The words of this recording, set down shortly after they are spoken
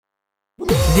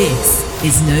This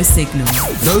is No Signal.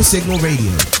 No Signal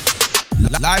Radio.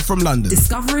 Live from London.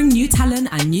 Discovering new talent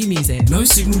and new music. No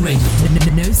Signal Radio.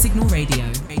 No Signal Radio.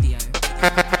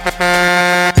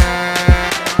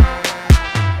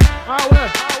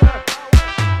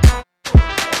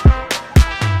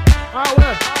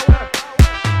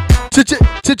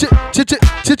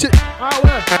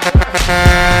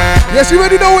 Yes, you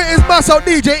already know it is Mass Out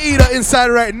DJ Ida inside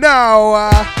right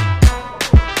now.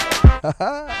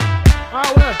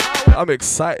 I'm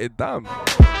excited, damn.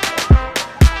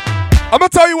 I'm gonna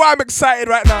tell you why I'm excited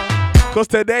right now. Cause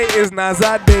today is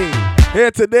Nazar Day. Here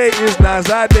today is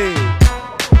Nazar Day.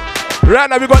 Right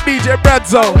now we got DJ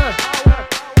Bradzone.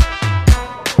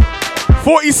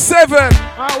 47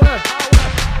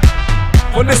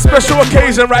 on this special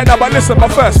occasion right now. But listen,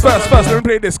 but first, let me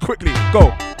play this quickly.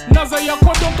 Go. Naza, y'a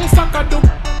quoi dans ton sac à dos?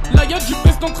 Là y'a du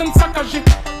pèse en train de saccager.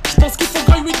 J'pense qu'il faut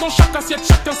grailler dans chaque assiette.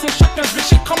 Chacun son chacun, j'vais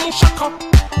chécra mon chakra.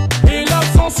 Et là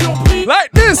sans surprise,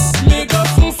 like this. Les gars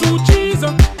sont sous cheese.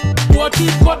 Toi tu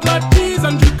frottes la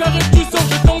tisane. Du carré tu sors,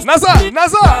 je danse. Naza. La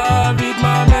vie de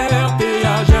ma mère, t'es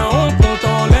âgé, on compte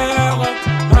en l'air.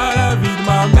 La vie de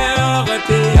ma mère,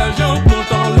 t'es âgé, on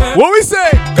compte en l'air. What we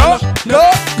say? Go.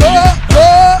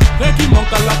 Rien qui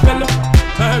manque à l'appel.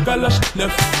 Un galoche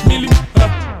 9 mm.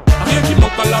 Rien qui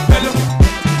manque à l'appel.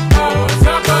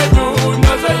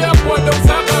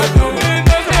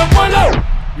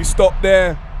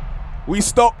 We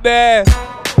stop there.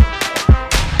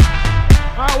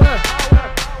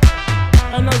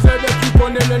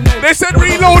 They said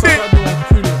reload it.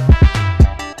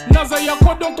 Naza, y'a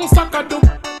quoi dans ton sac à dos?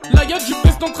 Là y'a du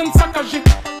pèse en train de saccager.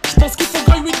 J'pense qu'il faut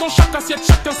grailler dans chaque assiette.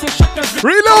 Chacun son chacun.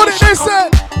 Reload it, they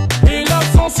said. Et là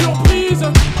sans surprise,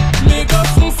 les gars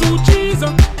sont sous cheese.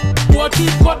 Toi tu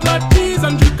frottes la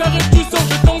tisane. Du carré tu sors,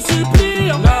 je t'en supplie.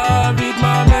 La vie de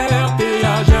ma mère, t'es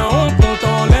âgé, on compte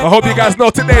en l'air. I hope you guys know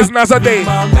today is Nazar Day.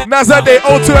 Nazar Day,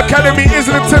 O2 Academy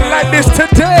Islington like this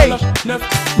today.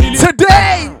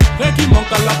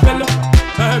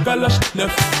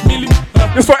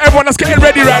 This for everyone that's getting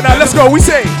ready right now. Let's go, we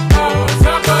say.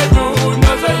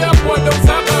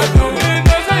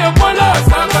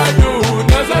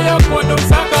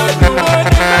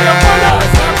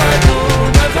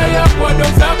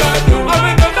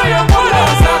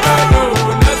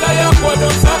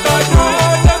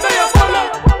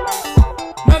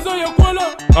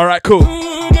 Alright, cool.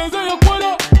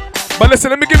 But listen,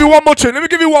 let me give you one more tune. Let me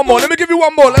give you one more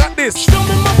like this.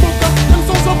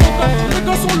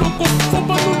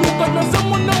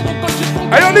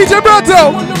 Hey, yo, DJ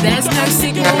Bradzone. There's no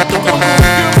signal.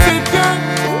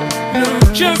 Le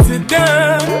tien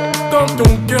s'éteint, quand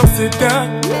ton cœur s'éteint,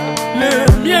 le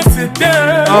mien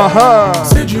s'éteint.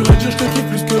 C'est dur à dire, je te kiffe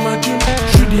plus que ma team.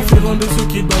 Je suis différent de ceux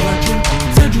qui dans la team.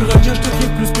 C'est dur à dire, je te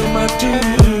kiffe plus que ma team.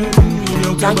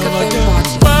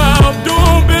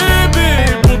 Pardon bébé,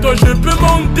 pour toi je peux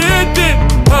m'entêter.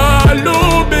 Allô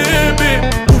bébé,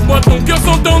 ouvre-moi ton cœur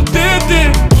sans t'entêter.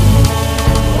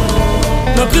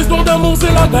 Notre histoire d'amour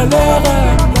c'est la galère.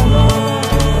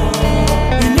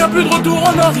 Il n'y a plus de retour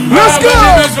en arrière. Let's go!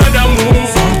 J'ai besoin d'amour,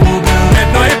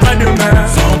 maintenant et pas demain.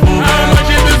 Moi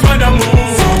j'ai besoin d'amour,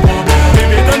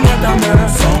 bébé donne-moi ta main.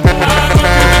 Moi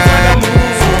j'ai besoin d'amour,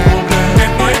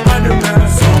 maintenant et pas demain.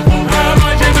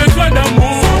 Moi j'ai besoin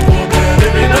d'amour,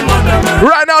 bébé donne-moi ta main.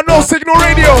 Right now, No Signal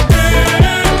Radio.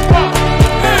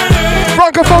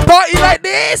 Francophone party like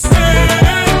this.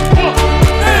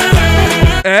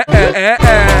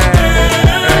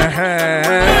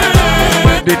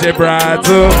 DJ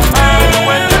Bradzone.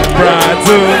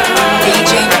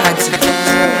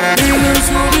 Une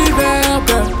souris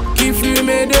verte qui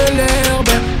fumait de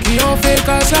l'herbe, qui en fait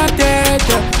qu'à sa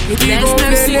tête et qui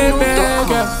gonflait les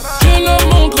becs. Je le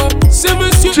montre, c'est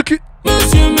monsieur.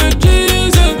 Monsieur me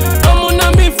disait, à mon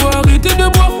ami faut arrêter de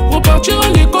boire, repartir à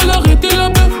l'école, arrêter la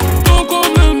bœuf. Donc on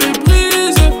me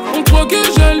méprise, on croit que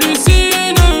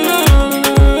j'hallucine.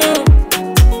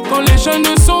 Quand les chats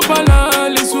ne sont pas là,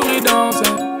 les souris dansent.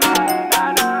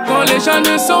 Quand les chats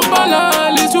ne sont pas là,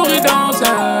 les souris dansent.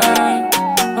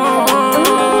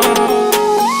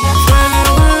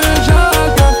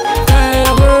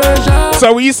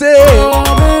 So we say.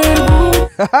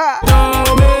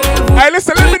 Hey,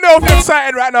 listen, let me know if you're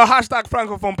excited right now. Hashtag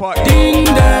Francophone Party.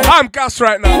 I'm gassed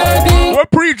right now. We're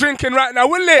pre-drinking right now.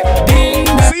 We're lit.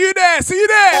 See you there.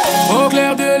 Au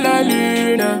clair de la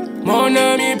lune, mon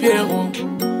ami Pierrot.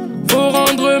 Faut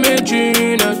rendre mes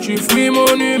thunes, tu fuis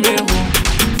mon numéro.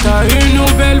 T'as une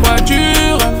nouvelle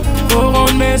voiture, faut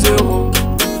rendre mes euros.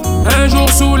 Un jour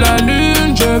sous la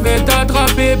lune, je vais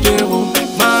t'attraper Pierrot.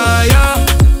 Maya,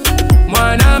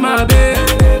 Mwana Mabe,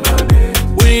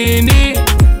 Winnie,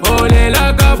 Olé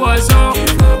la Caboisson.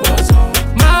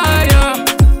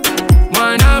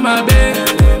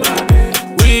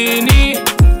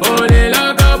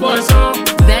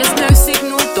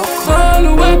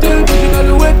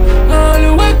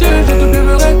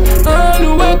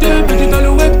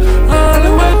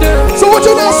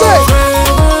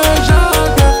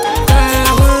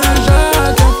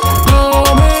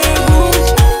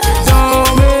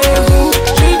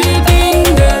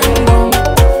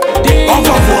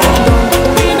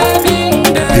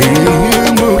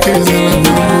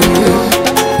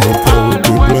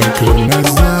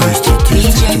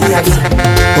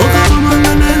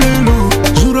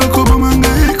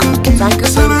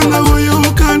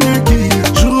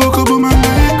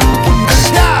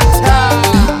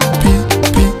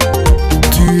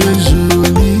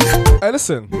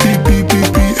 listen.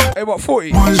 Hey, what,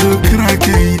 40?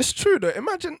 It's true though.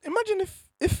 Imagine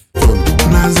if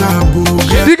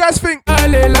you guys think you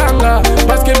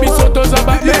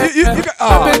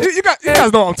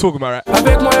guys know what I'm talking about, right?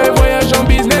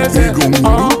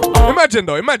 Imagine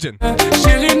though, imagine. Nah.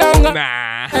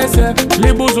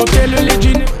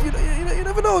 You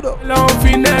never know though.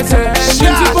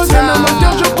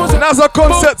 That's our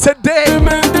concert today.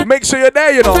 Make sure you're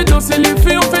there, you know.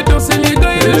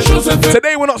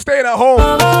 Today we're not staying at home.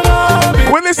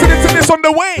 We're listening to this on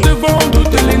the way.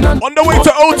 On the way to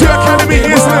O2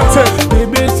 Academy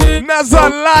Islington. Nazar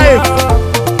live.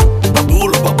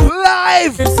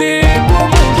 Live.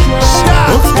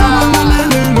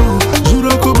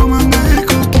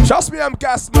 Trust me, I'm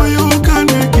gas.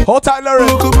 Hold tight, Lauren.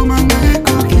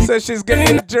 Says she's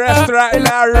getting dressed right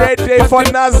now, ready for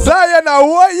Nazar. Now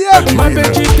what? Yeah.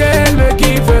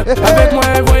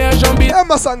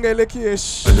 Emma Sangele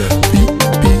Kish.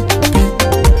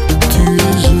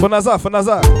 For Nazar.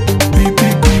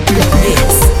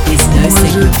 This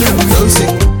is No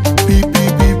Signal.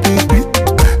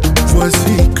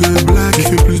 Voici que Black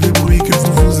fait plus de bruit que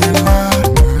vous êtes là.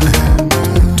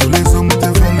 Tous les hommes te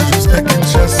veulent jusqu'à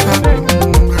Kinshasa.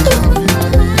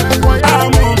 Ah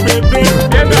mon bébé,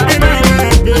 bébé,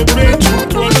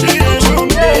 toi j'ai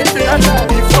changé.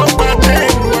 Il faut pas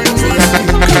t'éloigner.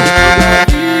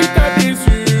 T'as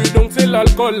déçu, donc c'est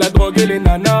l'alcool, la drogue et les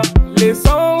nanas.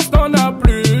 L'essence t'en as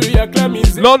plus, y'a que la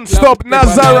misère. Non-stop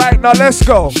Nazar right now, let's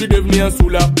go. J'suis devenu un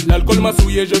soulard, l'alcool m'a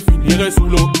souillé, je finirai sous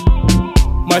l'eau.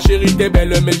 Ma chérie t'es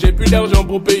belle mais j'ai plus d'argent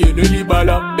pour payer le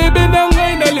libala. Bébé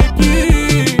nangaï n'a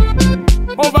l'équipe.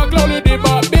 On va clore le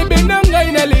débat. Bébé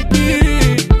nangaï n'a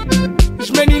l'équipe.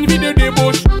 J'mène une vie de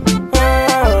débauche.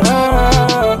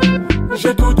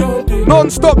 J'ai tout tenté.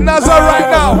 Non-stop Nazar right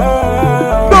now.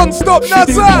 Non-stop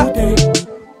Nazar.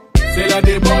 C'est la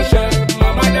débauche.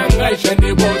 Maman nangaï j'en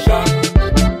débauche.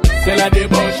 C'est la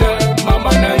débauche.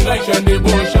 Maman nangaï j'en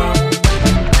débauche.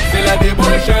 C'est la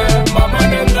débauche. Maman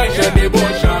nangaï j'en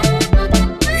débauche.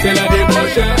 C'est la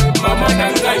débauche, maman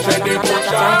nangaï, j'ai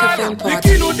débauche. Les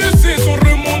kilos de C sont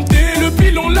remontés, le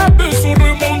pilon, la bœuf sont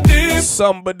remontés.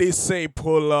 Somebody say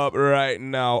pull up right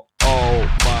now. Oh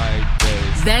my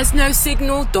days. There's no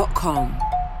signal.com.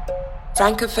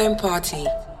 Francophone party.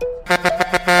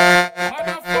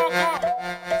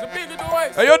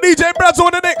 Hey, yo, DJ Brad's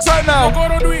on the next right now.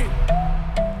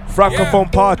 Francophone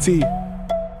party.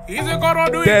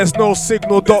 There's no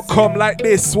signal.com like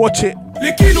this. Watch it.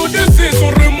 Les kilos de C sont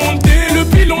remontés, le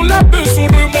pilon, la bœuf sont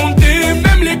remontés,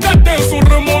 même les catins sont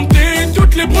remontés,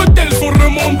 toutes les bretelles sont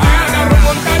remontées. La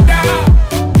remontada.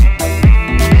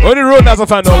 Only real Nazar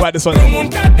fan know about this one.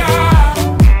 Remontada.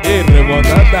 Hey,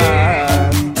 remontada.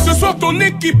 Ce soir ton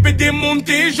équipe est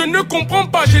démontée, je ne comprends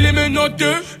pas, j'ai les menottes.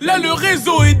 Là le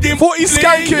réseau est démonté,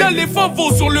 il y a les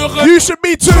favos sur le run. You should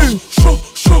be too.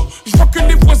 Chaud, je vois que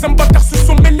les voisins bâtards se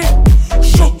sont mêlés.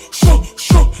 Chaud,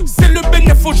 c'est le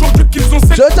bénéfice aujourd'hui qu'ils ont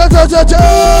cette. Pour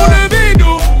le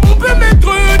bédo, on peut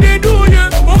mettre des douilles,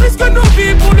 on risque nos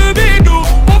vies pour le bédo,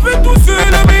 on veut tous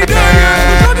la médaille.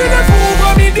 Aujourd'hui les fous ouvrent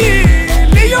à midi,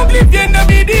 les Yankees viennent à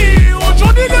midi.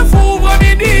 Aujourd'hui les fous ouvrent à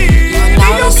midi, les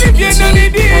Yankees viennent à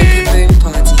midi.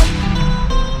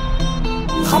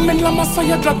 Ramène la massa,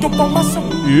 y'a de la dope en massa.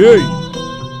 Yeah.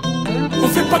 On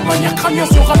fait pas de manière crânienne,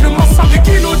 sera le massa. Les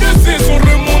kilos de C sont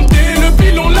remontés, le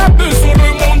pilon, la bœuf sont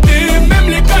remontés, même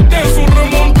les catins sont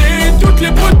remontés, toutes les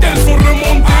bretelles sont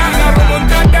remontées. La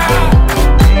remontada.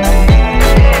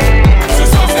 Ce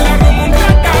soir c'est la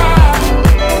remontada.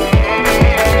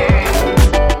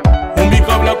 On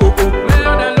bicrave la coco,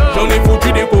 j'en ai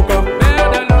foutu des coca.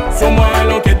 Sur moi à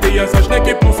l'enquête, y'a ça, j'n'ai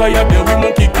que pour ça, y'a bien oui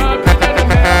mon kiki. On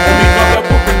bicrave la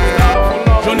coco,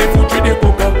 j'en ai foutu des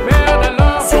coca.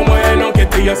 Sur moi elle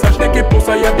enquête, y'a ça, j'n'ai que pour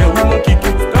ça, y'a bien oui mon kiki.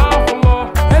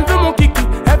 Elle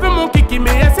veut mon kiki,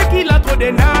 mais elle sait qu'il a trop de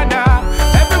nana.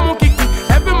 Elle veut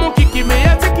mon kiki, mais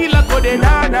elle sait qu'il a trop de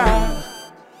nana.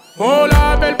 On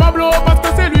l'appelle Pablo parce que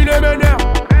c'est lui le meneur.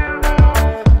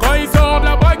 Quand il sort de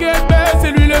la baguette,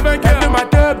 c'est lui le vainqueur. Elle veut ma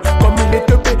teub, comme il est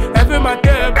teubé. Elle veut ma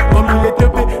teub, comme il est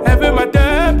teubé. Elle veut ma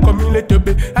teub, comme il est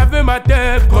teubé. Elle veut ma teub,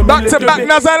 comme il est teubé. Back to back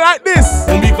Nazar like this.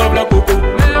 On bicrave la coco,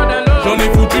 j'en ai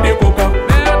foutu des coca.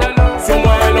 Sur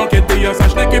moi elle enquête, y'a ça,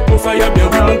 j'n'ai que pour ça, y'a bien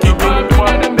vu mon kiki.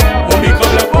 On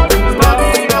bicrave la coco,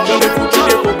 j'en ai foutu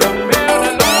des coca.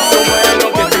 Sur moi elle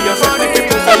enquête, y'a ça, j'n'ai que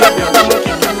pour ça, y'a bien vu mon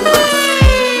kiki.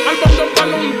 Album de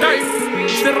Valentine,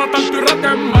 c'est ratal tu rates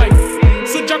un bail.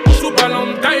 Sous Jacko sous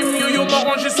Valentine, yo-yo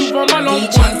m'arrange souvent mal en point.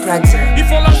 Ils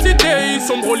font la cité, ils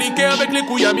sont broliqués avec les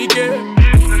couilles à Mickey.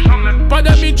 Pas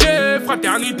d'amitié,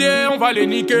 fraternité, on va les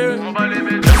niquer.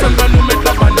 Personne va nous mettre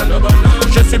la banane.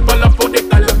 Je suis pas là pour des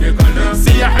câlins.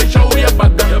 S'il y a un show, y'a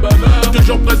bagarre.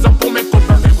 Toujours présent pour mes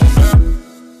copains.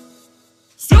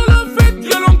 Sur la fête,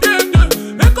 y'a l'enquête.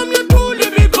 Et comme y'a tous les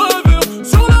big graveurs.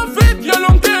 Sur la fête, y'a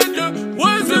l'enquête.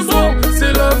 Ouais, c'est bon,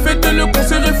 c'est la fête et le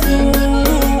concert est fou.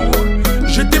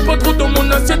 J'étais pas trop dans mon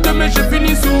assiette, mais j'ai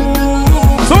fini sous.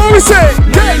 So what we say?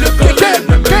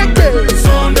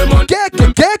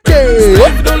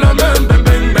 Dans la main, bang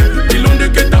bang bang. Ils ont des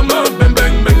quêtes à main, bang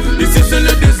bang bang. Ici c'est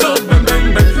le désordre, bang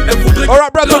bang bang.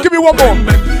 Alright, brother, give me one more.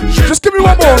 Just give me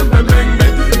one more.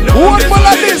 One more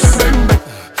like this.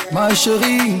 Ma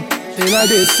chérie, elle a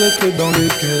des secrets dans le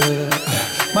cœur.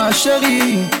 Ma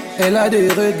chérie, elle a des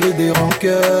règles, des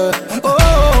rancœurs.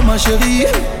 Oh, ma chérie,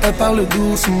 elle parle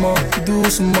doucement,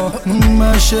 doucement.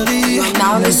 Ma chérie,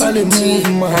 n'aime pas les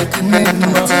mouvements.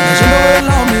 J'aimerais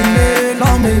l'emmener,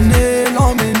 l'emmener,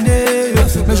 l'emmener.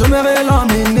 Mais j'aimerais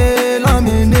l'emmener,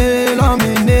 l'emmener,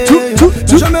 l'emmener.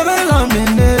 J'aimerais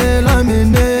l'emmener,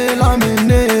 l'emmener,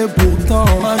 l'emmener. Pourtant,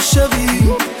 ma chérie,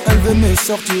 elle veut me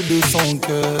sortir de son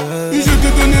cœur. Je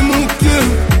t'ai donné mon cœur,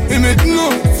 et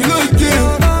maintenant c'est la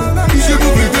guerre. Je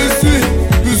pouvais te suivre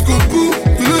jusqu'au bout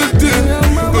de la terre.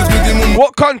 Parce que t'es mon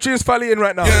What country is Fally in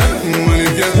right now?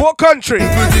 mannequin. What country?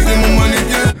 Petit t'es mon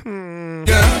mannequin.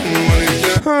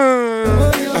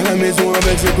 À la maison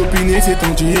avec ses copines et ses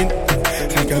tantines.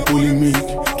 Rien qu'à polémique.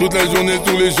 Toute la journée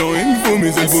sur les gens, il faut mes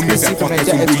elbows, mes serres,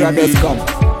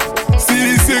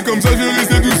 Si c'est comme ça, je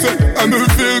restais tout seul à me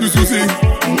faire du souci.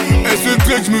 Elle se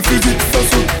traite, je me fusille de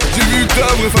façon. J'ai vu ta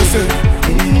vraie facette.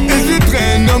 Et je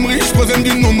traîne un homme riche, troisième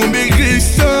du nom, nommé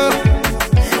Richard.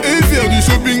 Et faire du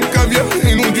shopping caviar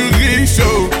et non du riche.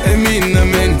 Amen,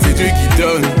 amen, c'est Dieu qui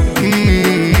donne.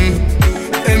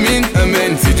 Amen,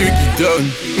 amen, c'est Dieu qui donne.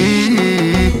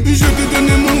 Je t'ai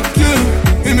donné mon cœur,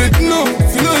 et maintenant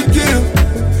c'est la guerre.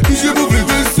 Je pouvais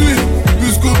te suivre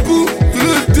jusqu'au bout de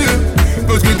la terre.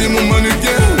 Parce que t'es mon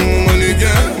mannequin, mon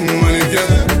mannequin, mon mannequin.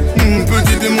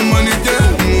 Petit t'es mon mannequin,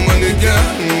 mon mannequin,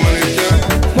 mon mannequin.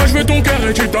 Moi je veux ton cœur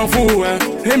et tu t'en fous, hein.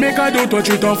 Et mes cadeaux, toi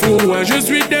tu t'en fous, hein. Je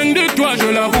suis dingue de toi, je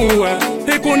l'avoue, hein.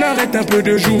 Et qu'on arrête un peu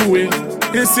de jouer.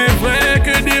 Et c'est vrai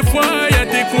que des fois y'a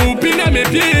tes copines à mes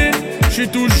pieds. Je suis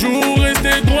toujours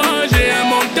resté droit, j'ai un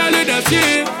mental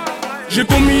d'acier. J'ai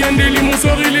commis un délit, mon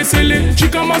sort il est scellé.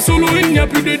 Chikama solo, il n'y a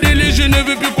plus de délai. Je ne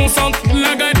veux plus qu'on sente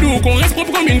la gadou, qu'on reste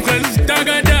propre comme une fraise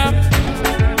tagada.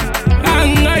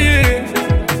 Angaye,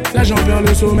 là j'en perds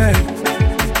le sommeil.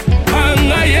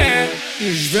 Angaye,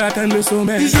 je vais atteindre le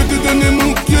sommet. Je t'ai donné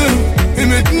mon cœur, et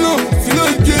maintenant c'est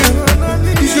la guerre.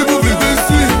 Je pouvais te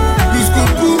suivre jusqu'au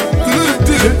bout de la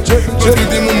terre. Parce que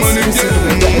t'es mon mannequin,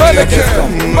 mon mannequin,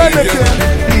 mon mannequin.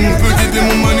 Petit t'es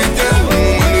mon mannequin,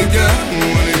 mon mannequin, mon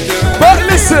mannequin. But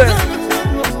listen.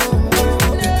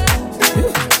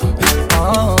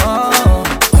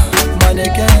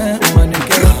 Mannequin,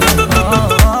 mannequin.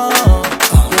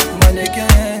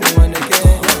 Mannequin, mannequin.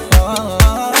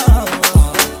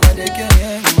 Mannequin,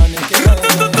 mannequin. Je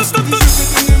t'ai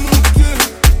donné mon cœur,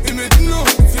 et maintenant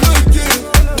c'est la guerre.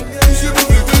 Je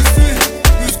pouvais te suivre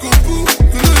jusqu'au bout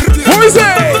de la terre. What is it?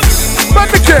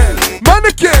 Mannequin,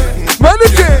 mannequin,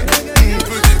 mannequin,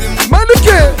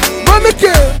 mannequin,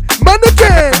 mannequin,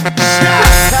 mannequin.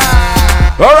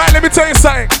 All right, let me tell you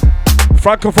something.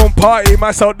 Francophone party,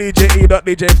 myself DJ E.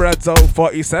 DJ Bradzo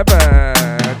 47.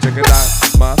 Check it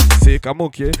out, ma. Sika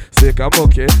muke,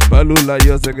 balula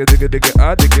yo zigga digga digga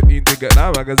ah digga in digga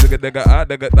na maga zigga digga ah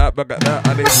digga da baga da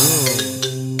and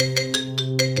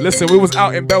Listen, we was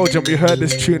out in Belgium, we heard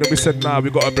this tune and we said, nah,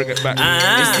 we gotta bring it back.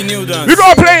 We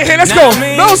gotta play it here, let's go.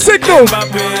 No signal.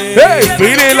 Hey,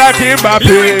 feeling like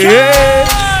Mbappe. Yeah,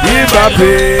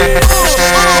 Mbappe.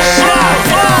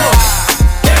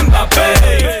 Mbappe,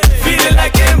 feeling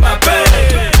like Mbappe.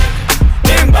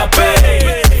 Mbappe,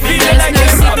 feeling like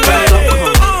Mbappe.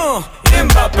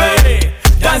 Mbappe,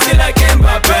 dancing like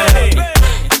Mbappe.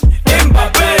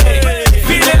 Mbappe,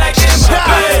 feeling like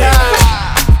Mbappe.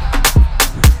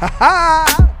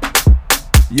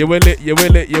 You will it, you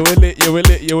will it, you will it, you will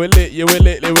it, you will it, you will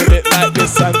it, you will it like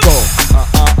this and go.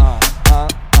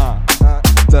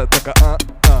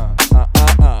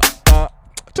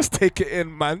 Just take it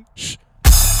in, man. Shh.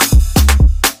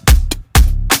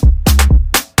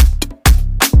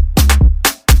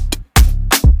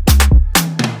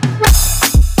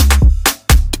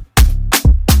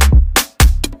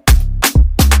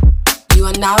 You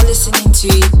are now listening to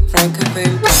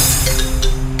Francophone Party.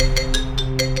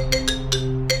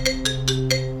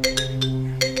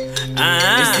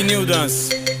 It's the new dance.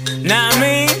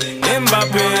 Nami,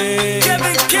 Mbappe.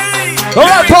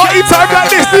 Alright, party time like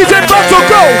this, DJ Bradzo,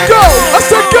 go, go! I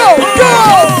said go, go!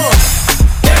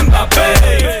 Mbappe,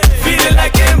 feeling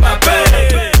like Mbappe.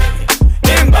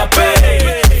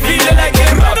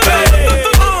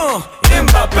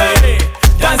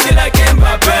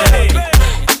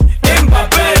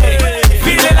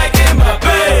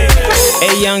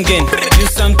 Hey youngin, do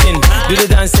something. Do the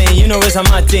dancing, you know it's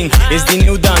my thing. Is die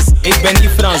nieuw dans, ik ben die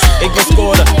Frans. Ik wil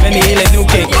scoren, ben die hele nieuw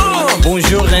king.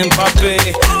 Bonjour Mbappé,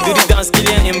 doe die dans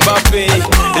Kylian Mbappé.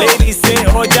 Ladies say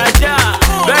oh ja ja,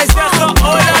 wij zeggen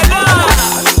oh la la.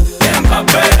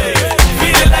 Mbappé,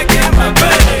 feel it like Mbappé.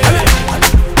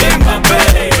 Mbappé,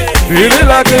 feel it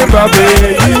like Mbappé.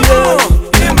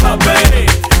 Mbappé,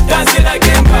 dance it like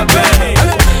Mbappé.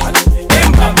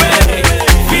 Mbappé,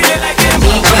 feel it like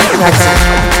Mbappé.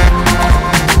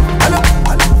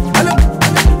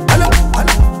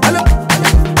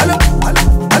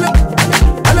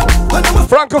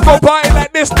 Francophone party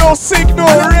like this, no signal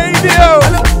radio.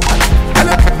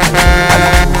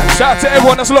 Shout out to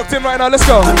everyone that's locked in right now, let's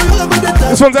go.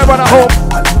 This one's everyone at home.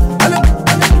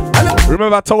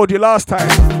 Remember I told you last time,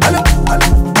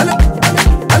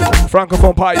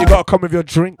 Francophone party, you gotta come with your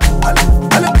drink.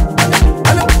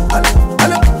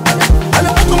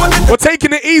 We're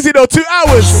taking it easy though, 2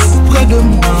 hours.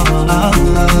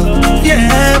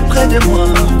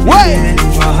 Wait!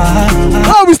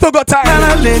 Oh, we still got time.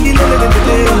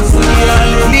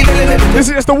 This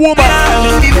is just the warm up.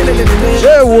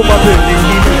 Yeah, warm up here.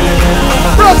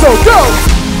 Bronzo, go!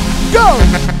 Go!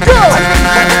 Go!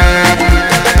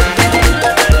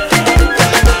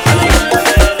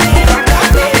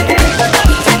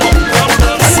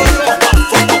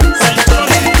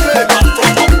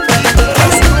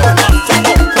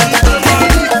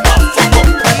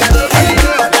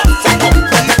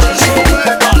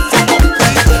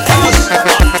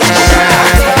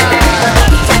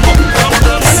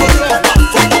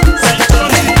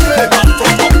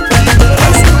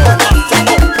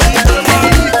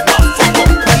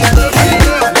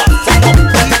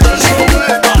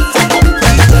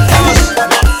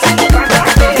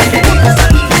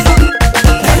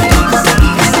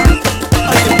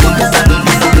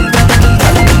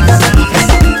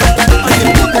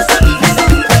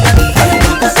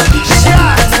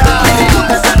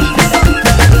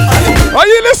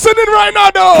 Right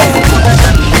now, though.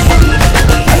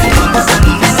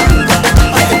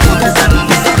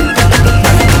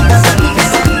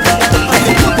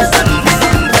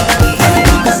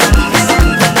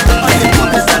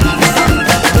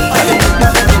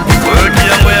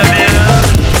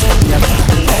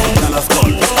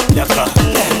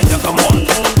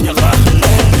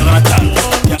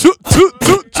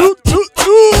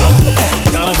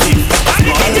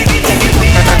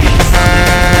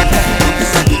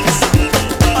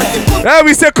 Yeah,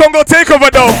 we said Congo takeover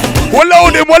though. We're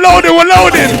loading.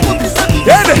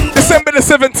 Yeah, December the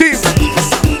 17th.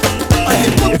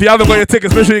 If you haven't got your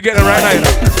tickets, make sure you get them right now. You know?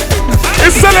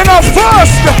 It's selling out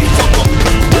fast.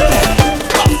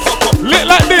 Lit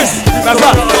like this. That's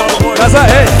that,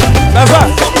 hey.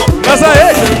 That's that,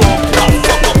 hey.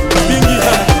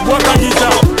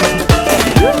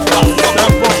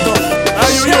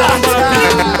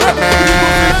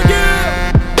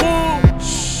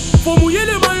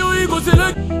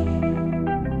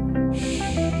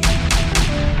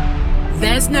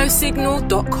 There's no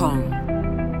signal.com.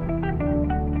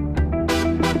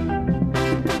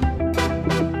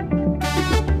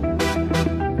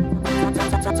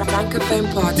 Francophone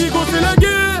party. Igo c'est la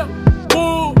guerre,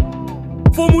 oh.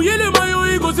 Faut mouiller les maillots,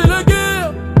 Igo c'est la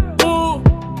guerre, oh.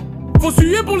 Faut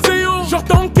suer pour le zéo. Genre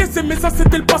t'as encaissé mais ça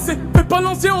c'était le passé. Fais pas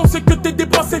l'ancien, on sait que t'es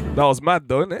dépassé. That was mad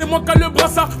though, innit? C'est moi qui a le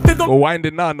brassard, t'es dans. We're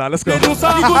winding now, let's go. Igo c'est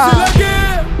la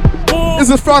guerre, oh. This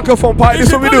is Francophone party, this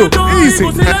is what we do. Easy.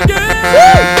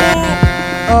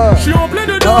 J'suis en plein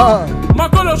dedans. Ma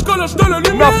coloche de la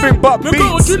lumière. Nothing but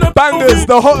beats, bangers,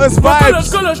 the hottest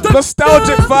vibes,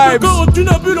 nostalgic vibes,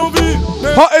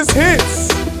 hottest hits,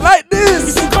 like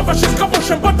this.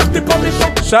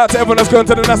 Shout out to everyone that's going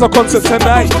to the Nassau concert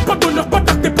tonight.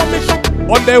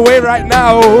 On their way right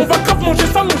now.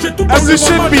 As it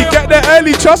should be, get there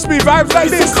early, trust me, vibes like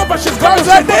this. Vibes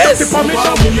like this.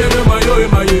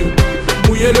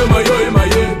 Mouiller le maillot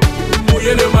émaillé,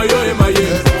 mouiller le maillot émaillé,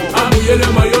 ah mouiller le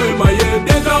maillot émaillé,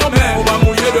 désormais on va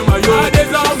mouiller le maillot, ah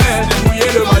désormais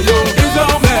mouiller le maillot,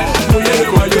 désormais mouiller le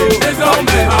maillot,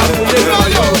 désormais ah mouiller le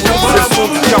maillot. C'est son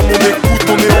car mon écoute,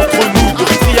 on est entre nous,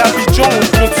 ici à Abidjan, on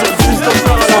compte sur vous,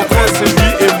 sans presse c'est lui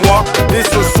et moi, et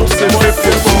ce sont ses vrais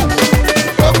faux.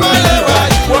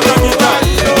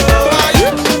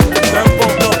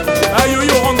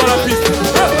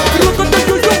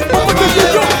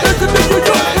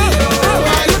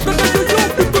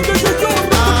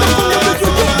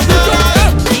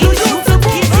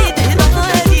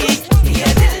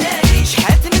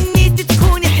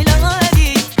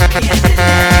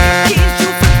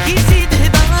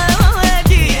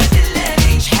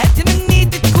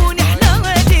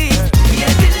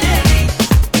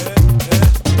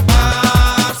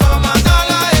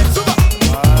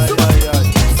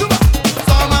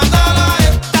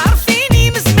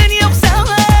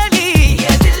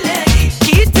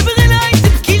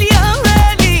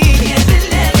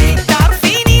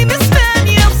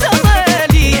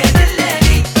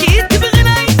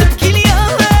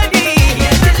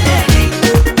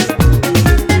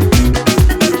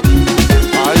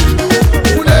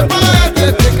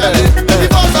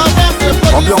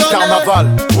 cheval.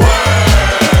 Ouais.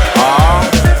 Ah,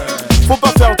 faut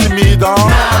pas faire timide, hein.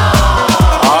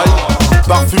 Aïe,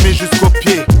 parfumé jusqu'aux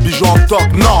pieds, bijoux en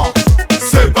toc, non,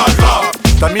 c'est pas grave.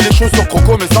 T'as mis les chaussures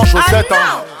croco mais sans chaussettes,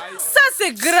 hein. Ça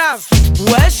c'est grave.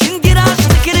 Wesh une guirage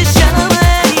que les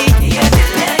chamani.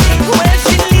 Wesh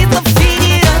une litre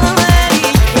fini ramani.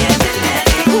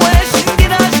 Wesh une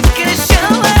guirage que les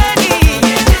chamani.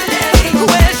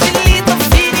 Wesh une litre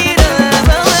fini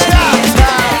ramani.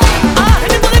 Ah,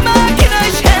 ne brûle pas qu'il a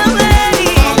chamani.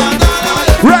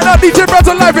 Right now, DJ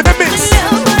Brother live in the mix.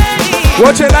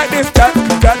 Watch it like this, cat.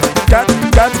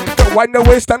 Wind the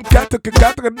waist and cat.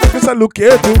 Niggas a look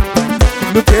at you.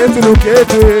 Look at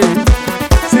you.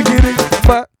 Sigiri,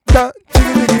 ma, ta,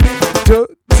 chigiri, jo,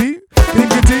 ti,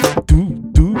 digiti, do,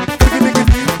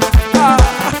 digiti, ah,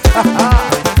 ha, ha.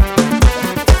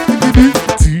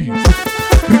 Digiti,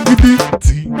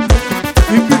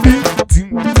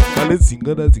 allez,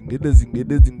 zingada.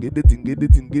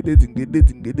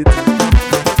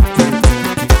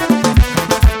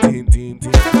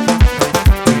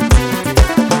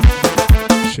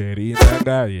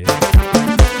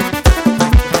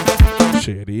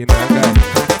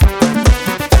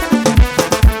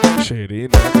 Sherry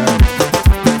Nagaye.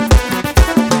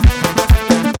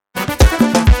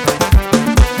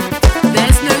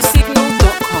 There's no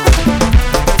signal.com.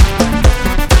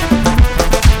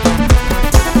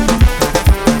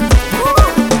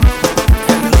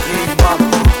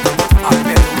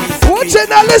 Watch it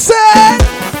now, listen.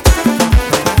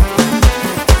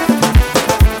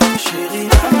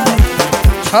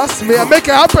 Trust me, I make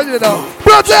it happen, you know.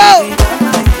 Brother!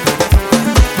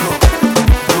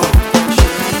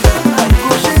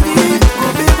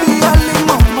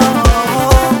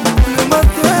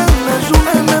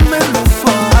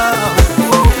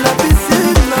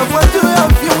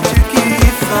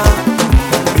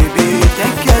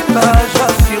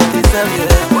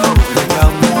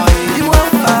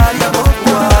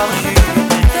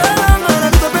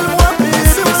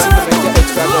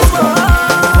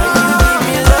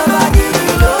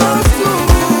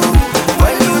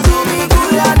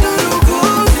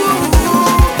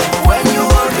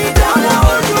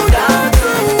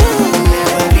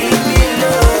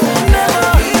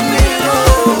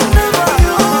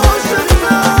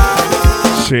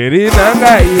 Sherry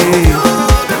Nagaye.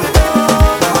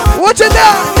 Watch it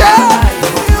now,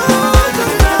 yeah.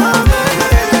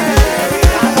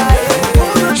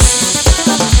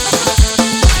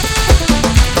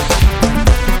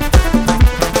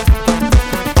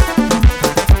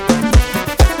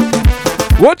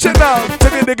 Watch it now.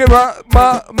 Take it, ma.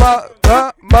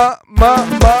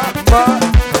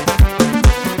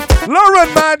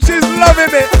 Lauren, man, she's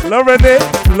loving it. Lauren.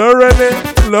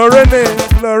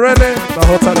 The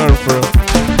whole time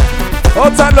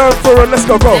Lauren for real. Let's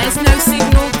go. There's no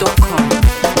signal.com.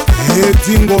 Hey,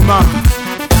 Tingoma.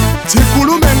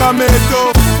 Tikulu menga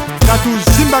meto. Tatu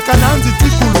Jimba Kananzi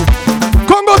Tikulu.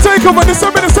 Congo take over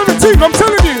December the 17th, I'm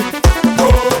telling you.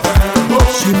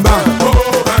 Shimba.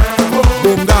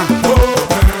 Bonga.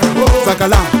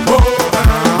 Zakala.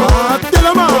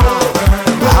 Telema.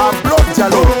 Hablo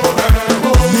Diallo.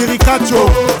 Lirikacho.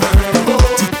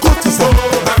 Tikotisa.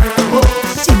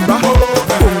 Shimba.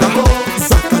 Bonga.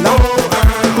 Zakala.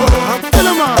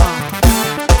 Telema.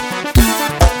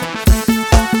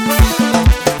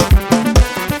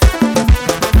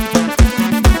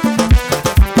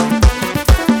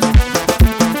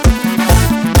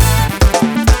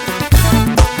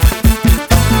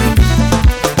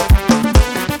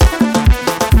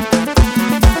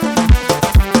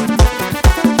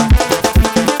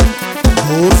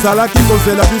 ozalaki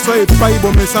kozela biso epai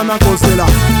bomesana kozela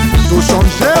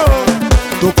tochange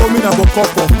tokomi na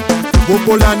bokoko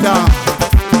bokolanda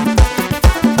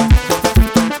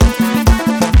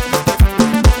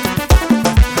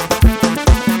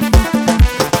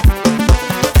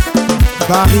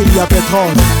baril ya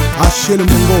pétrole Achille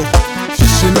Mungo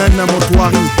Chimène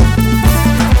Motoari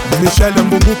Michel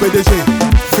Mbungu PDG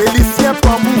Félicien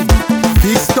Pambou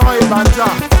Fiston Ebanja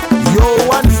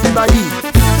Yohan Sibaï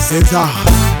César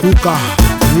Kouka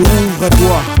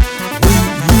Ouvre-toi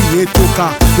Oui Etoka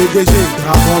PDG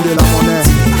Dragon de la monnaie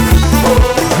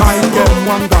Michael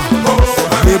Mwanga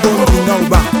Lebon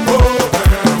Dinaouba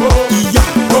Iya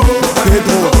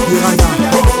Pedro Piranha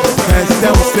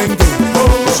Esther Senge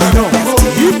Chino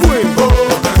Ibwe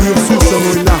Ursus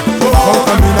Moïla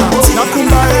Rokamina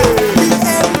Nakumbae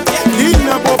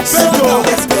Lina Bopedo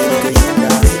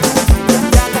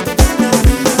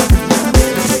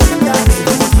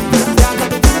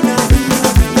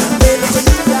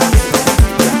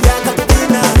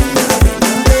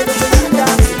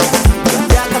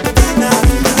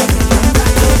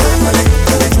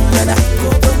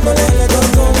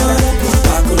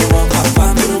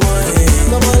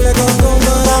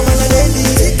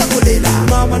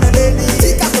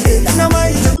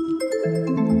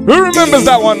remembers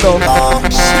that one though.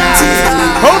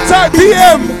 Hold tight,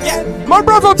 BM. My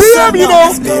brother BM, you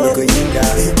know.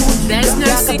 There's no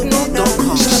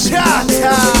signal.com.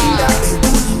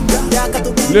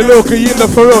 Lilo Kayinda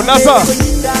for real, Nasa.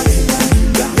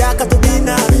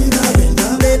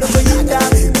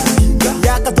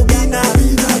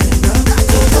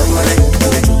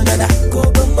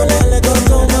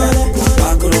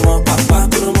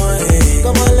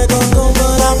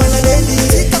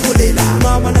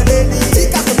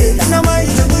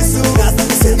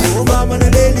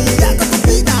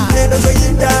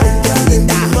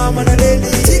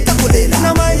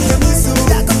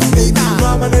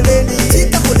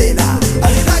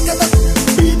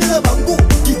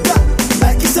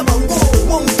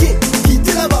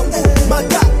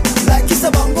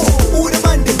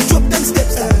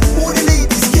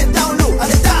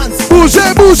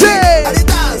 Bougez, bougez,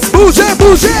 bougez,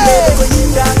 bougez.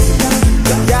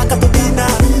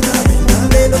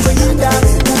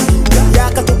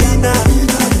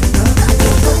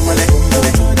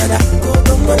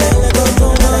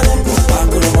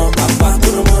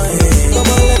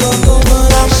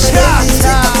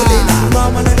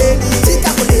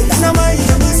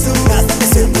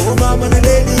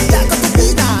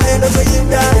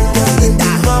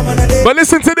 But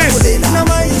listen to this.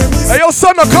 Hey, yo,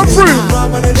 Sonna, come through.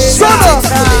 Sonna.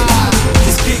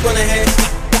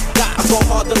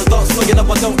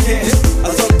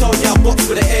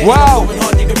 Wow.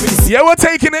 Yeah, we're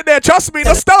taking it there. Trust me.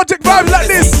 Nostalgic vibe like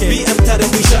this.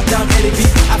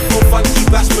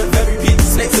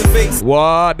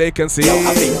 What they can see. Yo,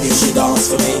 I think you should dance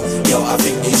for me. Yo, I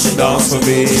think you should dance for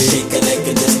me. Shake a leg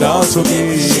and just dance for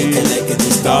me. Shake a leg and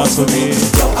just dance for me.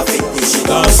 Yo, I think you should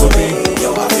dance for me.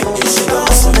 Yo, I think you should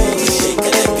dance for me. Shake a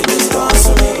leg and just dance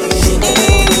for me. Shake a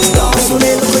leg and just dance for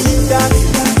me.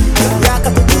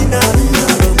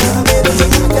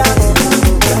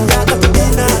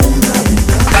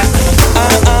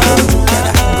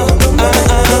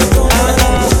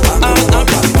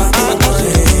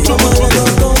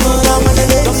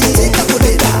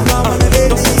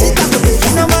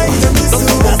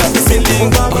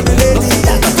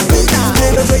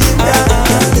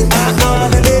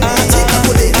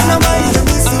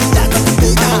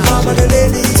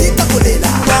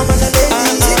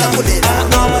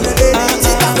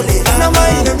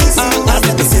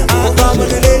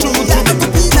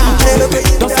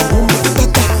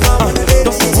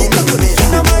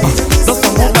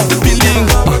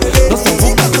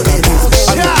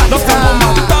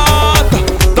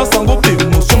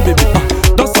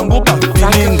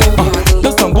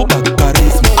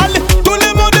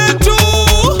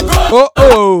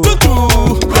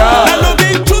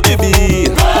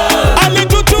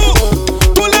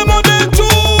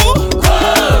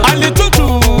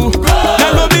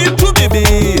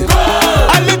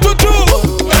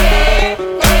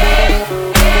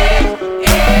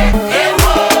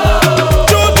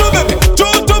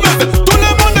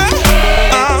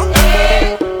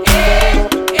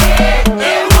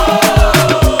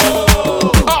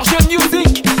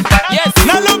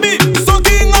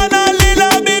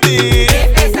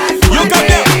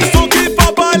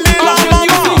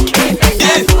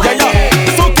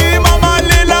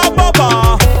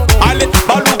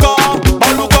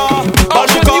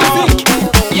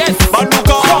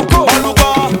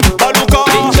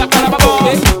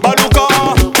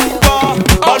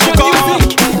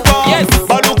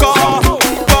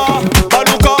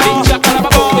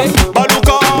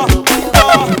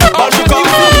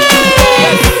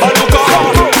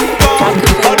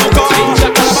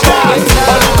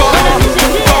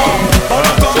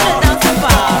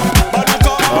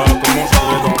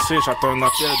 J'attends un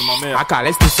appel de ma mère. Ah,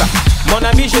 laisse tout ça. Mon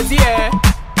ami, je dis,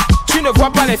 tu ne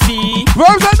vois pas les filles.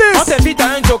 On t'invite à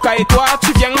un joker et toi,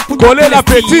 tu viens pour coller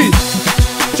l'appétit.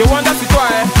 Je wonder sur toi,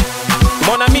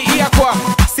 mon ami, il y a quoi?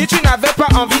 Si tu n'avais pas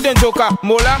envie d'un joker,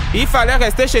 Mola, il fallait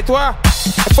rester chez toi.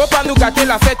 Il faut pas nous gâter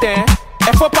la fête,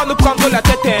 Il faut pas nous prendre la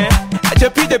tête,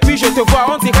 Depuis, je te vois,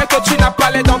 on dirait que tu n'as pas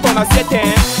l'air dans ton assiette,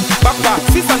 Papa,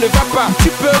 si ça ne va pas, tu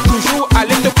peux toujours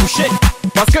aller te coucher.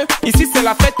 Parce que ici c'est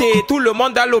la fête et tout le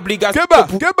monde a l'obligation. On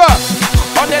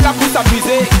est là pour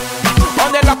s'amuser,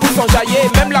 on est là pour s'enjailler.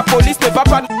 Même la police ne va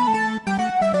pas nous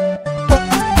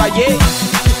payer.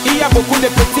 Il y a beaucoup de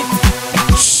petites.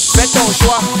 Fais ton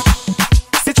choix.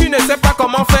 Si tu ne sais pas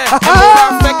comment faire,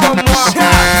 fais comme moi.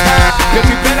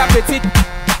 Récupérer la petite,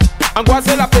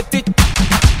 angoisser la petite,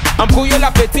 embrouiller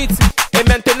la petite. Et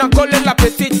maintenant coller la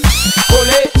petite.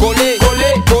 Coller, coller,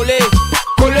 coller, coller.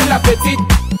 Coller la petite.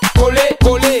 Coller,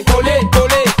 coller, coller,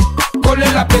 coller.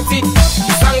 Coller la petite.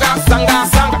 Sanga, sanga,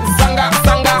 sanga, sanga,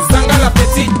 sanga, sanga la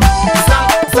petite.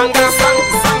 Sanga, sanga, sanga.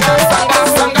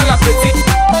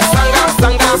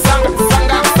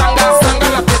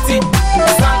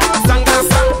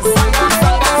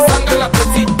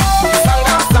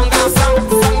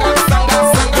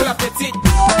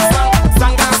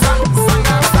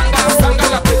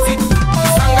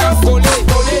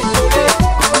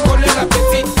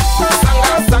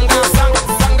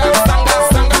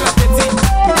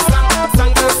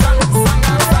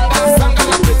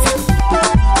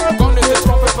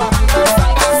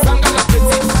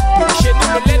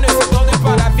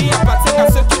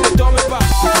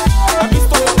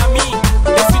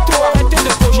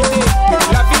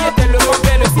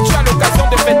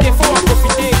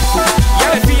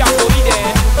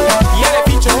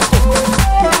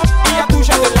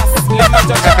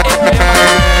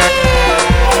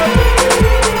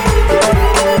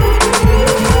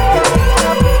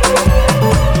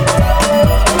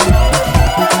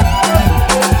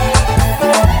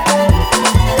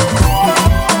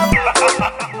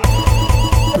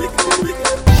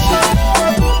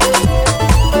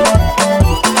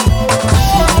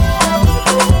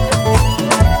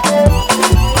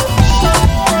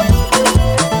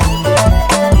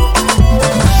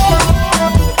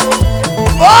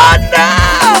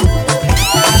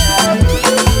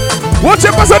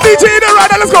 myself DJ in there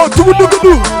right now. Let's go. Do.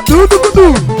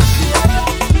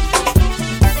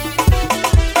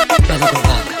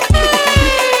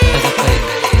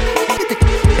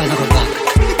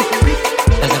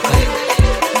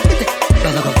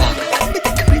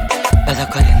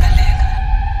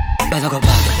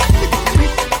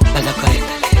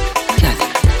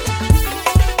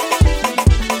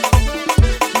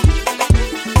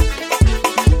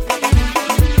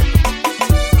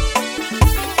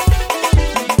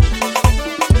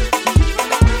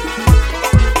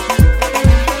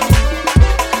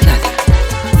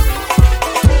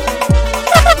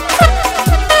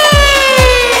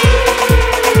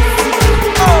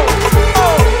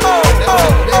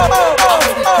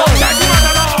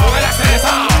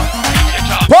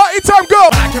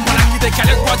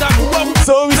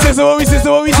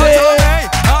 So what we say?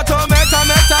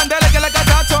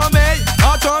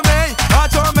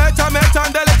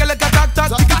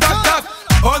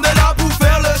 On est là pour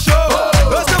faire le show.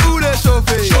 Est-ce que vous voulez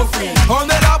chauffer? On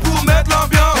est là pour mettre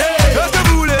l'ambiance. Est-ce que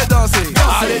vous voulez danser?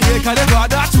 Allez, décalez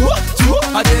guada, tout.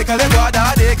 Allez, décalez guada,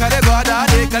 tout. Allez,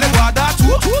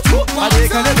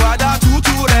 décalez guada, tout.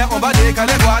 On va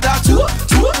décaler guada, tout.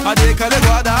 Allez, décalez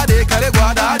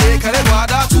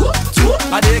guada, tout.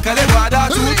 Allez, décalez guada,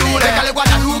 tout. Décalez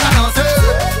guada, nous va danser.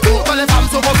 Toutes les femmes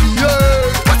sont mobiles.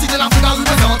 Voici de l'Afrique à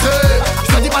représenter.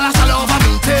 Je te dis pas la chaleur va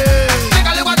monter.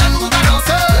 Décalez guada, nous va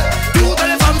danser. Toutes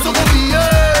les femmes sont mobiles.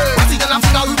 Voici de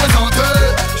l'Afrique à représenter.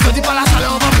 Je te dis pas la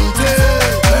chaleur va monter.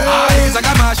 Aïe, ça a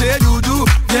marché, doudou.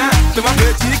 Viens, fais mon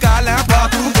petit câlin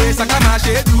partout. Oui, ça a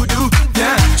marché, doudou.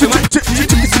 Viens, fais mon petit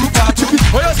bisou partout.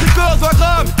 Voyons ce que c'est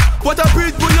grave. What a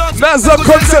beat bouillante. Nazam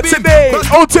concept today.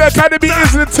 OT Academy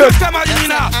Islington.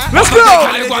 Let's go.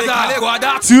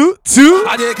 2.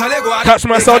 Catch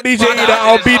myself DJ Ida.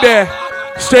 I'll be there.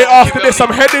 Straight after this,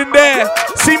 I'm heading there.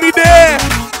 See me there.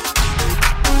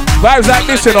 Vibes like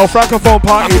this, you know, Francophone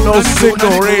party, no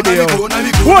signal radio.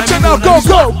 Watch it now, go.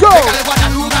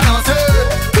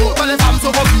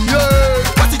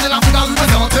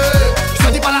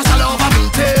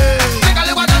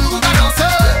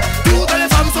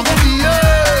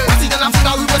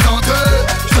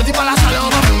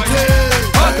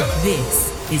 This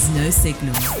is No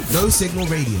Signal. No Signal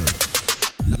Radio.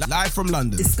 Live from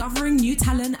London. Discovering new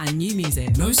talent and new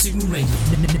music. No Signal Radio.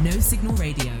 No Signal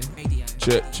Radio.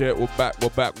 Check. We're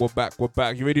back.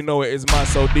 You already know it is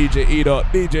myself, DJ Ida,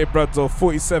 DJ Brazzo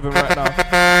 47 right now.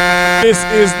 This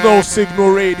is No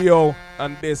Signal Radio,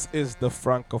 and this is the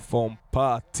Francophone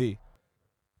party.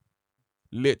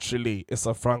 Literally, it's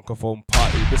a Francophone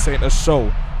party. This ain't a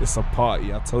show, it's a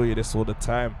party. I tell you this all the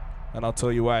time, and I'll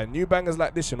tell you why. New bangers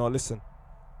like this, you know, listen.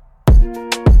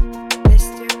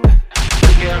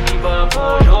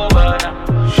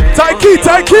 Taiki.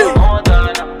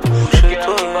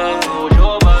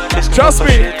 Trust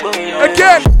me.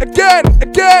 Again.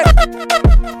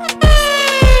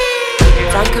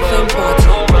 Francophone party.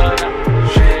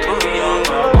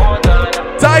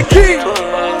 Taiki.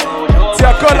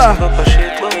 Tiakola.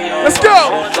 Let's go.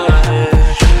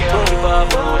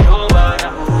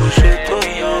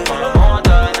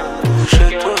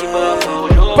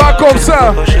 Pas comme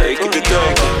ça.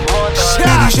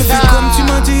 J'ai fait comme tu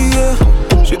m'as dit hier.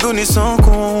 J'ai donné sans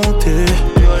compter.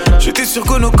 J'étais sûr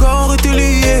que nos corps étaient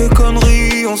liés.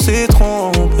 Connerie, on s'est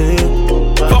trompé.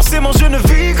 Forcément je ne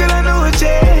vis que la nuit.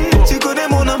 Tu connais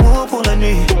mon amour pour la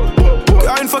nuit.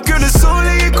 Car une fois que le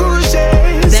soleil est couché,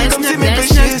 c'est comme si mes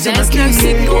péchés se maquillaient.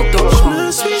 Je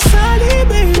me suis salé,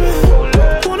 baby,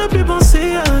 pour ne plus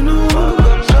penser à nous.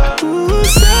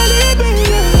 Salé, baby,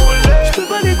 je peux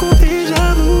pas les compter,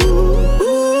 j'avoue.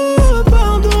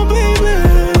 Pardon, baby,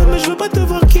 mais je veux pas te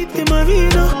voir quitter ma vie,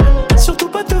 non. Surtout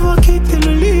pas te voir quitter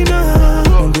le lit, non.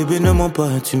 Mon bébé ne ment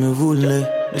pas, tu me voulais,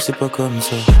 mais c'est pas comme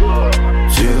ça.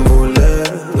 Tu me voulais,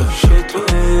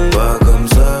 pas comme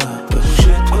ça.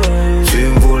 Tu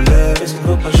me voulais,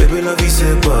 bébé la vie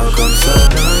c'est pas comme ça.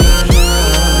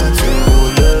 Tu me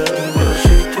voulais,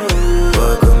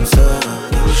 pas comme ça.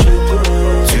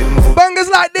 Bangers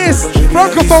like this,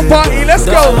 Francophone party, let's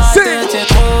go, sing. C'est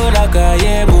trop la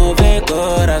cahier, mauvais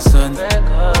corazon.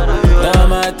 Dans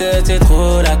ma tête c'est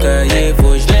trop la cahier,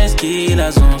 faut que je laisse qui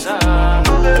la zonce.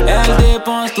 Elle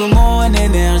dépense tout mon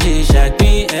énergie, chaque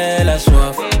nuit elle a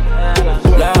soif.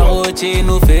 La routine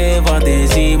nous fait voir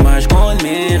des images qu'on ne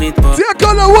mérite pas. Tiens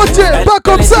qu'on a watché, pas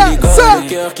comme ça, ça. Le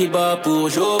cœur qui bat pour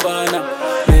Giovanna,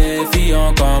 les filles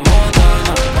encore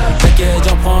Montana. T'inquiète,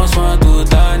 j'en prends soin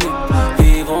toute l'année.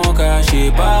 Vivront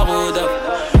cachés par Oda.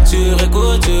 Sur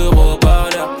écoute, sur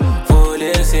haut-parleur. Faut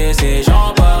laisser ces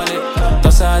gens parler.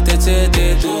 Dans sa tête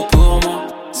c'était tout pour moi.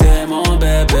 C'est mon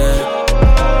bébé.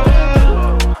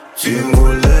 Tu me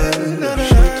voulais.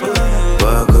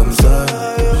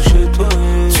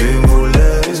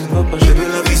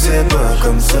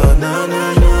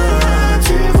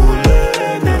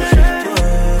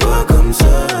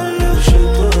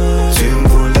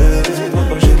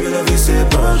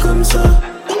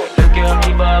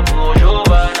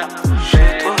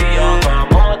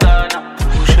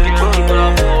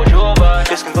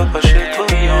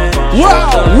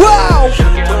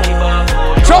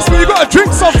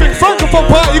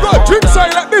 Drink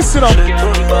something like this, you know.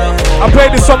 I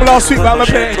played this song last week, but I'm gonna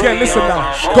play it again. Listen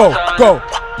now. Go, go.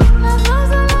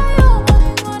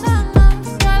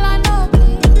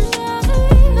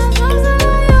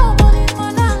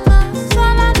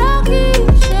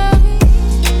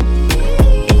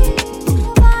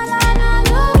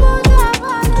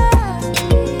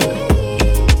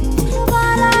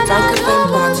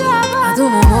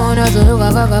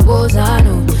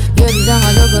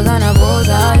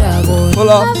 Hold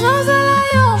up.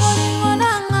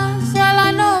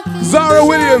 Zara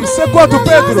Williams, c'est quoi tu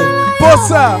Pedro?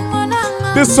 Bossa.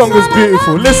 This song is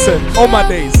beautiful. Listen, all my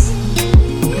days.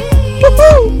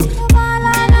 Woo-hoo.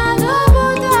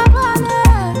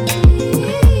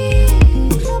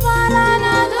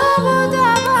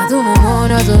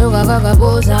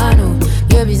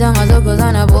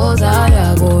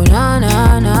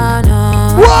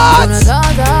 What?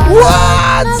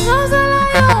 What?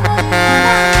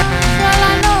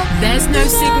 There's no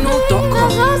signal.com.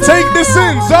 Take this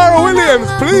in, Zara Williams,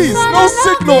 please. No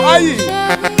signal, aye.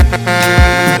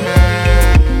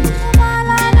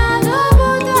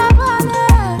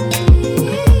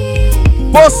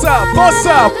 Bossa,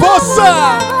 bossa,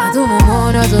 bossa.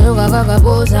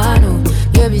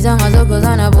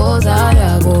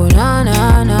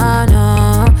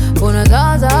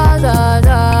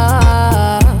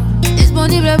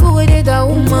 Disponible pour aider ta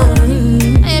woman.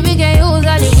 Et puis qu'elle ose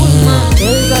aller pour moi.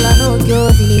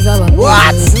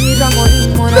 What?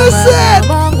 Listen.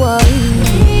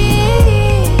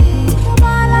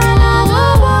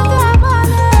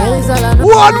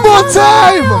 One more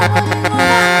time.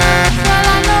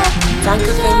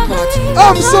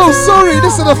 I'm so sorry.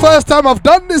 This is the first time I've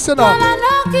done this, you know.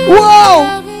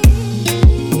 Wow.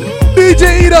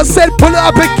 DJ Ida said pull it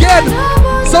up again.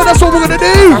 So that's what we're gonna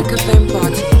do.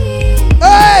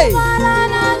 Hey!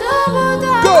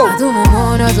 Go!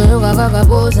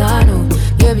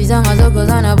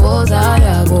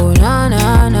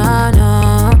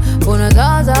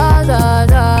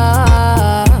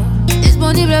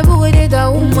 Disponible pour aider ta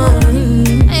woman.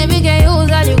 Et puis qu'elle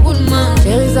ose aller pour moi.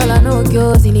 Chérie, ça la no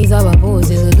kyo, si ni ça va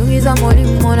poser. Ce tout mis à mon lit,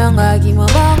 mon anga qui m'a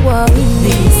bangwa.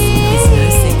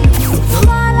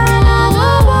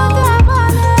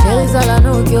 Chérie, ça la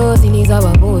no kyo, si ni ça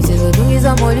va poser. Ce tout mis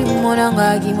à mon lit, mon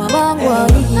anga qui m'a bangwa.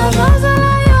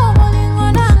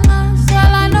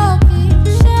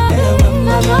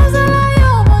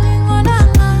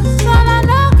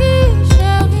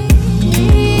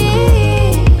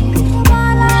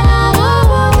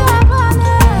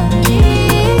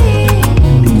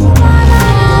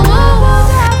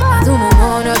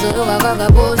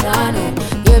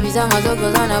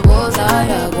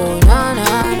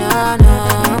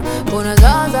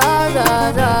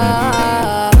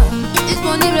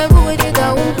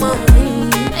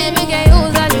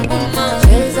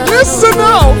 Listen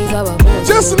now.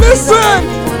 Just listen.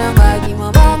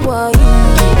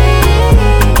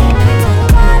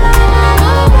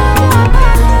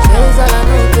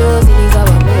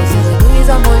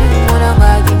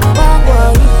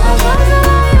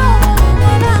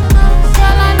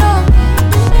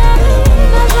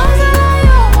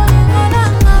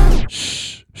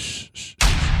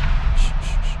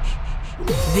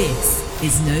 This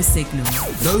is No Signal.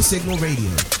 No Signal Radio.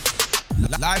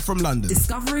 Live from London.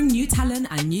 Discovering new talent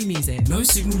and new music. No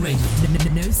Signal Radio.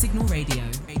 No Signal Radio.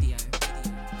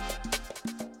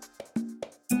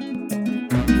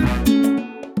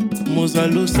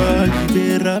 Mozalosa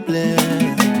libérable.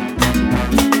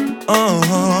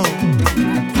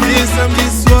 Les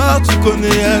samedis soirs, tu connais,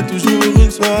 y a toujours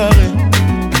une soirée.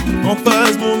 En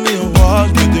face mon miroir,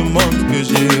 je me demande ce que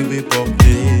je vais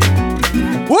porter.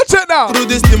 Watch it now. Trop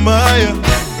d'estimaille,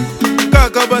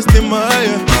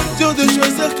 cacabastimaille. Dur de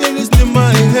choisir quel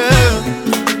estimaille.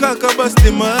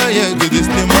 Cacabastimaille, que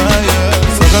d'estimaille.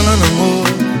 Sagana nango,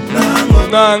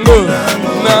 nango,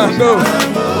 nango.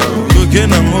 Yoke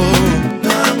nango,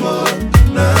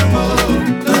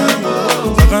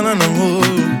 Sagana nango,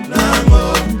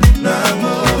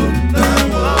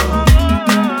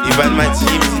 Ivan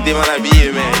Matip, si t'es mal habillé,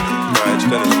 mec. Ouais, tu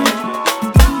connais ça.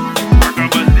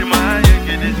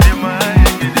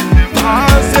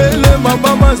 C'est le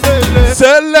maman, c'est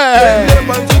le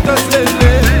bantuta, c'est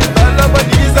le bana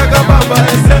banigizaka baba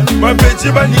ese ma petit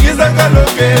banigizaka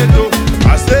loketo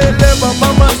c'est le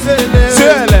maman, c'est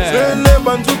le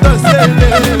bantuta, c'est le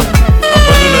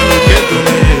abanola loketo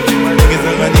na ye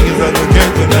banigizaka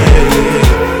loketo na ye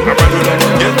abanola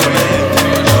loketo na ye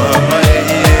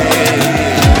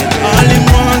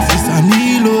allez-moi c'est Sami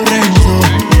Lorenzo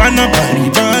bana bari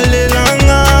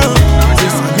balelanga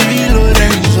c'est Sami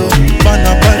Lorenzo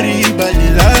bana bari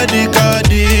balila de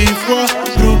fois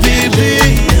pro bébé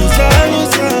ça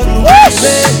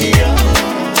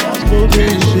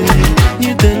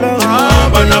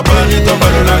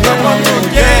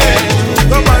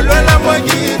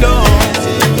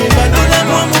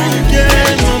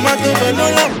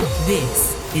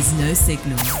is No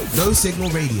Signal. No Signal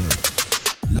Radio.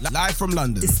 Live from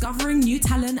London. Discovering new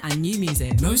talent and new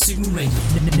music. No Signal Radio.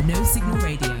 No Signal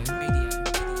Radio.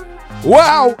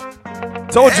 Wow!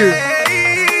 Told you.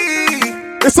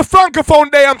 It's a francophone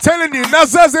day, I'm telling you.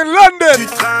 Nazaz in London. Tu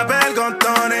te rappelles quand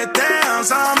on était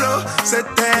ensemble?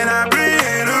 C'était la pluie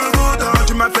et le beau temps.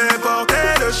 Tu m'as fait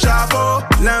porter le chapeau.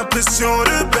 L'impression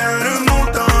de perdre mon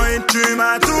temps et tu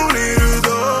m'as tourné le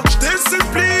dos. Je te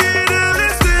supplie.